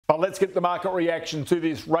But let's get the market reaction to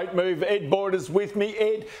this rate move. Ed Borders with me.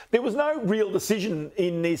 Ed, there was no real decision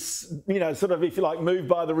in this, sort of, if you like, move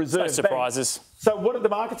by the Reserve Bank. No surprises. So what did the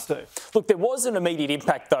markets do? Look, there was an immediate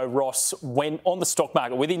impact, though, Ross, when on the stock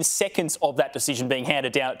market, within seconds of that decision being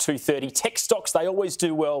handed down at 2:30. Tech stocks, they always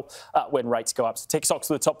do well when rates go up. So tech stocks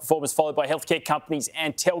were the top performers, followed by healthcare companies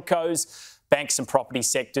and telcos. Banks and property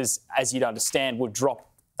sectors, as you'd understand, would drop.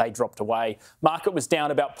 They dropped away. Market was down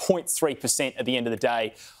about 0.3% at the end of the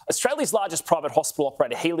day. Australia's largest private hospital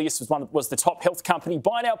operator, Healius, was the top health company.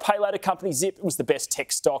 Buy now, pay later company Zip was the best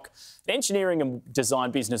tech stock. The engineering and design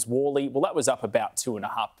business Worley, well, that was up about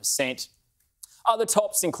 2.5%. Other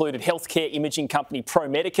tops included healthcare imaging company Pro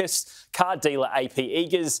Medicus, car dealer AP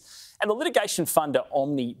Eagers, and the litigation funder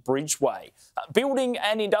Omni Bridgeway. Building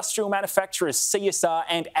and industrial manufacturers CSR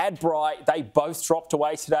and Adbri, they both dropped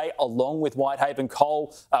away today, along with Whitehaven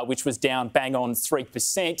Coal, which was down bang on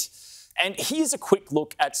 3%. And here's a quick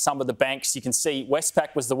look at some of the banks. You can see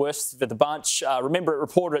Westpac was the worst of the bunch. Remember, it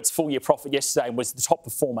reported its full-year profit yesterday and was the top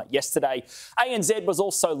performer yesterday. ANZ was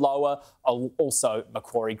also lower. Also,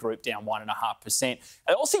 Macquarie Group down 1.5%.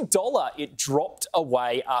 The Aussie dollar, it dropped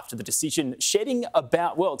away after the decision, shedding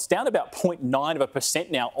about, well, it's down about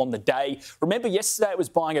 0.9% now on the day. Remember, yesterday it was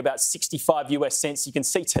buying about 65 US cents. You can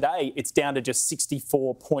see today it's down to just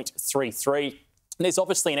 64.33. And there's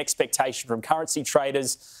obviously an expectation from currency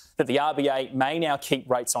traders that the RBA may now keep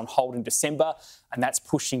rates on hold in December, and that's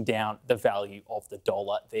pushing down the value of the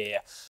dollar there.